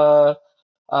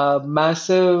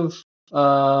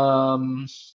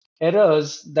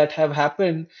errors that have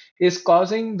happened is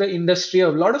causing the industry a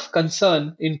lot of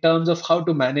concern in terms of how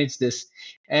to manage this.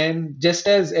 And just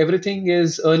as everything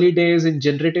is early days in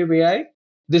generative AI,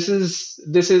 this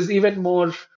is even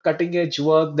more cutting edge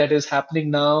work that is happening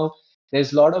now.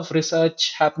 There's a lot of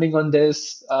research happening on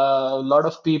this. A lot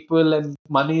of people and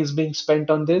money is being spent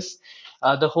on this.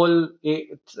 The whole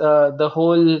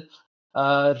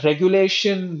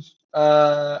regulation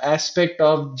aspect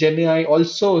of GenAI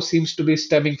also seems to be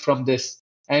stemming from this,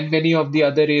 and many of the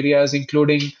other areas,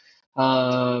 including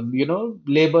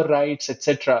labor rights,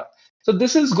 etc. So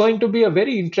this is going to be a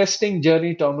very interesting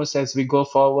journey, Thomas, as we go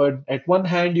forward. At one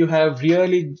hand, you have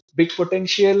really big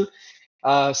potential.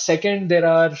 Second, there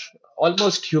are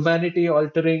almost humanity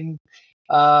altering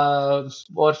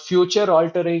or future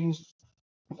altering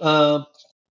uh,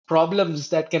 problems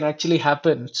that can actually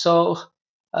happen. So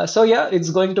yeah, it's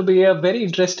going to be a very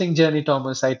interesting journey,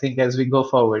 Thomas, I think, as we go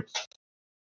forward.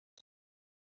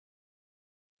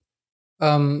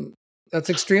 Um, that's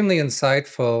extremely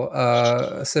insightful,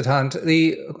 Siddhant.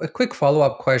 A quick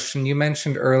follow-up question. You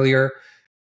mentioned earlier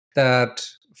that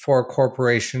for a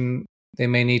corporation, they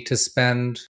may need to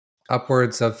spend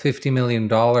upwards of $50 million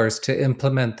to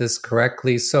implement this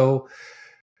correctly. So,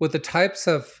 with the types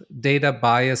of data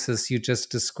biases you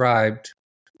just described,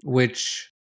 which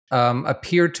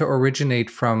appear to originate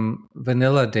from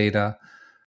vanilla data,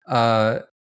 uh,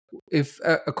 if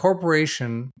a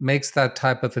corporation makes that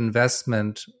type of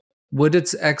investment, would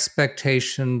its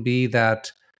expectation be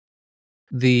that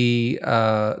the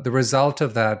result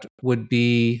of that would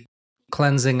be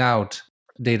cleansing out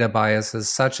data biases,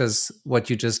 such as what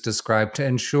you just described, to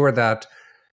ensure that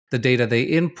the data they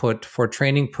input for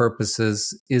training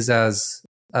purposes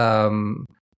um,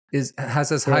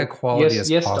 has as high Right. quality Yes,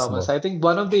 as yes, Thomas. possible? I think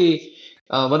one of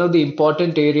the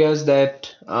important areas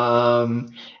that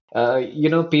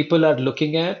people are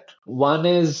looking at, one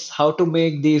is how to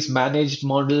make these managed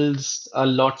models a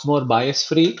lot more bias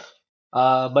free,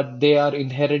 but they are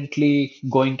inherently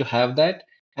going to have that.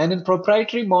 And in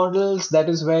proprietary models, that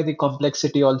is where the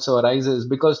complexity also arises,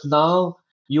 because now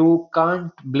you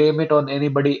can't blame it on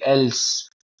anybody else,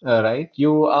 right?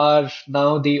 You are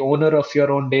now the owner of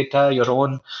your own data,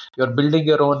 you're building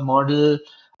your own model,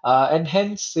 and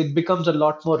hence it becomes a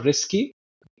lot more risky.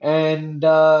 And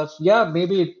yeah,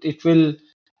 maybe it will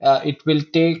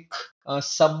take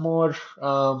some more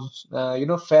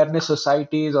fairness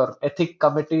societies or ethic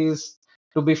committees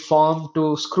to be formed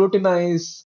to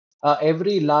scrutinize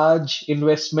every large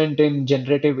investment in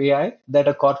generative AI that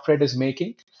a corporate is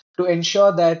making, to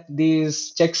ensure that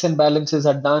these checks and balances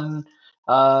are done.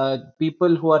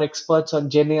 People who are experts on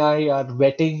GenAI are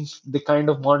vetting the kind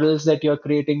of models that you're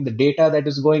creating, the data that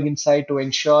is going inside, to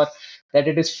ensure that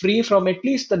it is free from at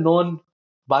least the known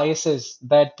biases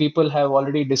that people have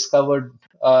already discovered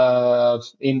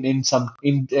in some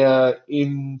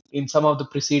of the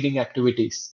preceding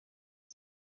activities.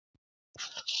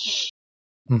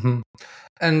 Hmm.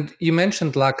 And you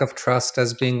mentioned lack of trust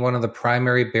as being one of the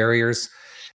primary barriers.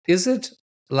 Is it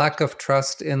lack of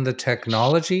trust in the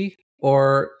technology,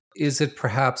 or is it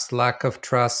perhaps lack of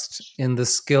trust in the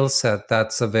skill set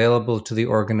that's available to the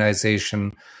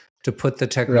organization to put the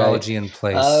Right. technology in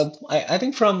place? I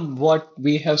think from what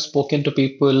we have spoken to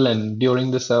people and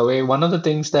during the survey, one of the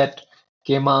things that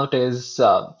came out is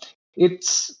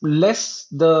it's less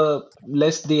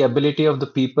the ability of the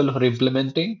people who are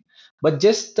implementing, but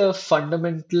just the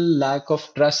fundamental lack of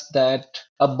trust that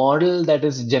a model that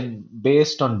is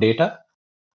based on data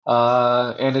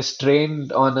and is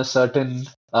trained on a certain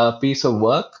piece of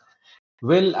work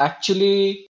will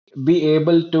actually be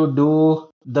able to do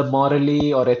the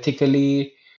morally or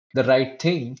ethically the right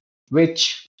thing,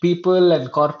 which people and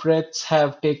corporates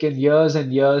have taken years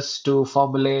and years to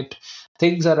formulate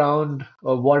things around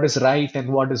what is right and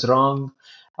what is wrong.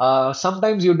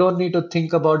 Sometimes you don't need to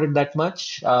think about it that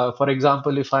much. For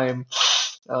example, if I'm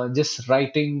just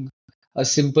writing a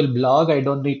simple blog, I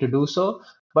don't need to do so.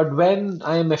 But when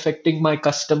I am affecting my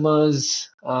customers,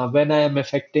 when I am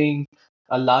affecting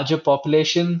a larger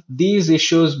population, these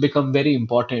issues become very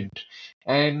important.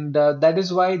 And that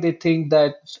is why they think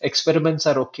that experiments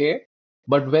are okay.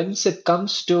 But once it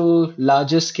comes to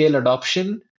larger scale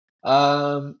adoption,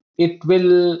 it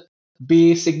will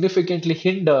be significantly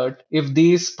hindered if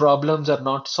these problems are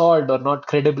not solved or not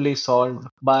credibly solved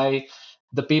by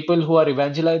the people who are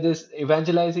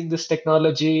evangelizing this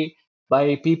technology,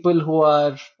 by people who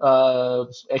are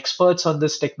experts on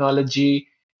this technology.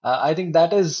 I think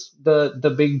that is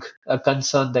the big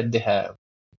concern that they have.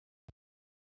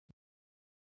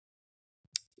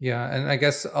 Yeah, and I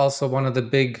guess also one of the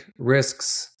big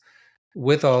risks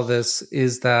with all this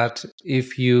is that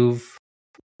if you've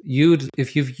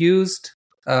used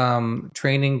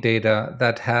training data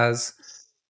that has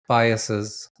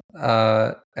biases,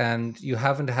 and you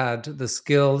haven't had the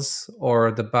skills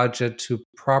or the budget to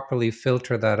properly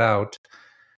filter that out,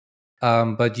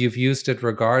 but you've used it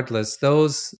regardless,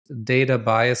 those data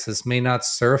biases may not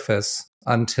surface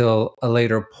until a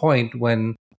later point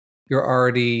when you're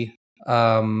already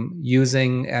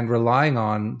using and relying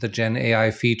on the Gen AI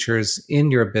features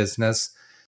in your business.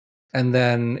 And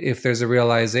then if there's a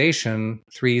realization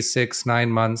 3, 6, 9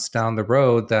 months down the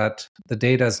road that the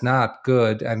data is not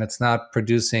good and it's not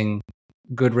producing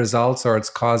good results, or it's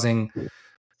causing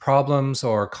problems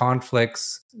or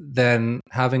conflicts, then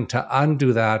having to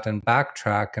undo that and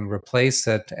backtrack and replace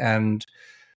it and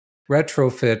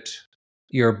retrofit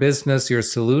your business, your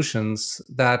solutions,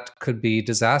 that could be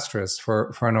disastrous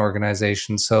for an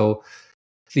organization. So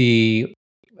the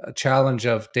challenge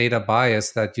of data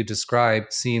bias that you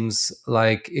described seems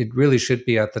like it really should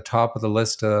be at the top of the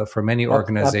list for many Absolutely,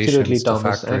 organizations to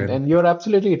Thomas, factor in. and you're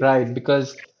absolutely right,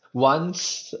 because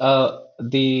once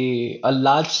the a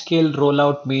large scale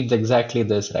rollout means exactly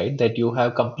this, right? That you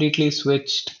have completely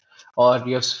switched, or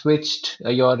you have switched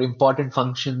your important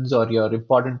functions or your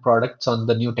important products on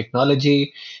the new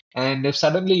technology, and if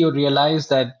suddenly you realize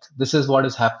that this is what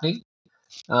is happening,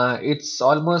 It's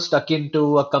almost akin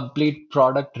to a complete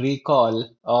product recall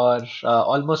or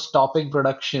almost stopping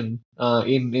production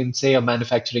in say a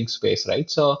manufacturing space, right?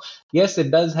 So yes,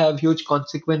 it does have huge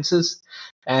consequences,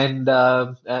 and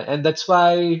that's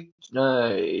why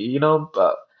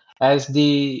as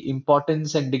the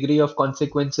importance and degree of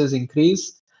consequences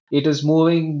increase, it is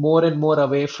moving more and more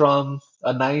away from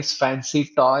a nice fancy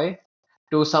toy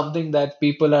to something that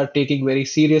people are taking very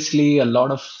seriously. A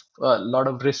lot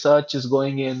of research is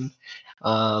going in.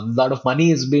 A lot of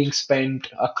money is being spent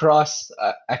across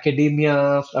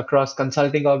academia, across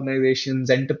consulting organizations,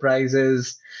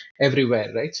 enterprises,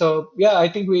 everywhere, right? So yeah, I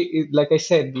think like I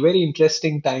said, very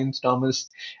interesting times, Thomas.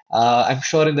 I'm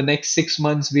sure in the next 6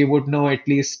 months we would know at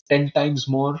least 10 times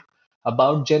more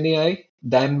about GenAI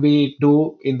than we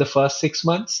do in the first 6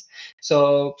 months.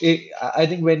 So I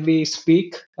think when we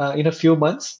speak in a few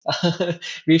months,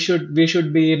 we should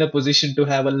be in a position to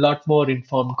have a lot more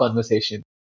informed conversation.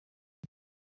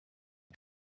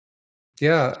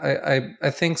 Yeah,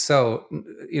 I think so.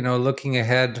 Looking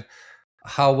ahead,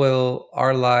 how will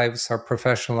our lives, our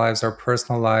professional lives, our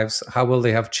personal lives, how will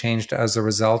they have changed as a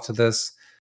result of this?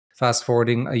 Fast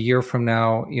forwarding a year from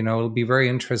now, it'll be very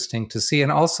interesting to see.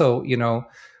 And also,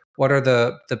 what are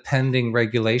the pending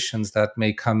regulations that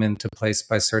may come into place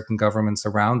by certain governments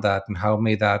around that, and how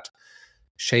may that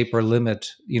shape or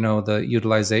limit, the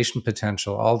utilization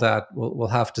potential? All that we'll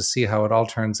have to see how it all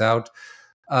turns out.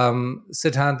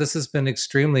 Siddhant, this has been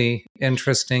extremely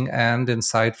interesting and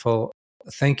insightful.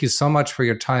 Thank you so much for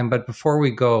your time. But before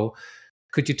we go,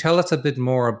 could you tell us a bit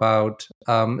more about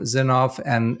Zinnov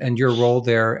and your role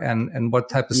there, and what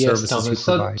type of Yes, services you Thomas.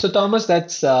 So, provide? so Thomas,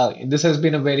 that's this has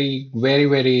been a very, very,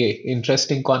 very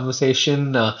interesting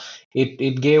conversation.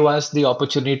 It gave us the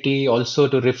opportunity also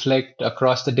to reflect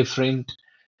across the different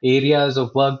areas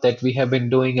of work that we have been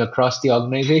doing across the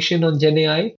organization on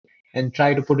GenAI and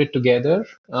try to put it together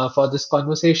for this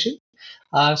conversation.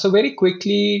 So very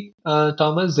quickly,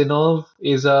 Thomas, Zinnov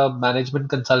is a management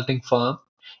consulting firm,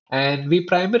 and we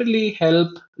primarily help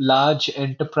large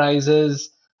enterprises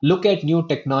look at new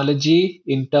technology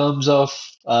in terms of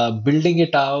building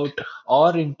it out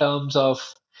or in terms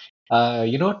of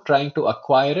trying to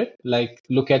acquire it, like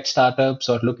look at startups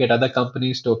or look at other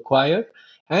companies to acquire,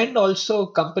 and also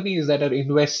companies that are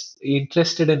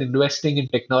interested in investing in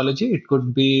technology. It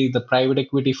could be the private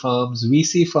equity firms,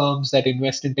 VC firms that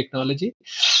invest in technology.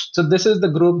 So this is the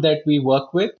group that we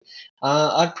work with.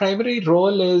 Our primary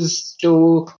role is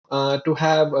to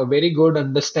have a very good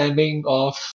understanding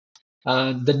of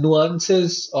the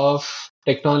nuances of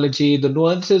technology, the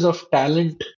nuances of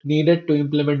talent needed to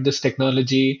implement this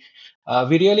technology.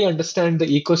 We really understand the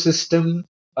ecosystem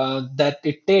that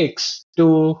it takes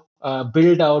to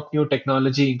build out new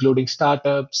technology, including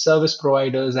startups, service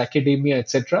providers, academia,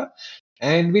 etc.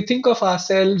 And we think of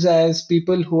ourselves as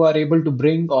people who are able to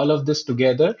bring all of this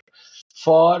together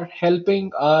for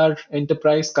helping our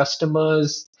enterprise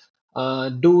customers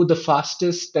do the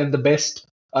fastest and the best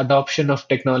adoption of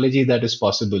technology that is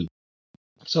possible.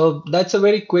 So that's a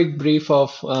very quick brief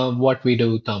of what we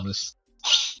do, Thomas.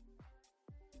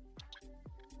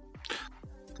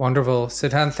 Wonderful.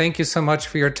 Siddhant, thank you so much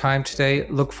for your time today.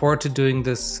 Look forward to doing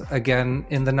this again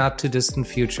in the not too distant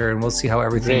future, and we'll see how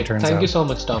everything Great. turns Thank out. you so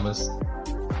much, Thomas.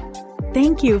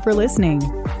 Thank you for listening.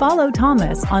 Follow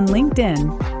Thomas on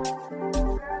LinkedIn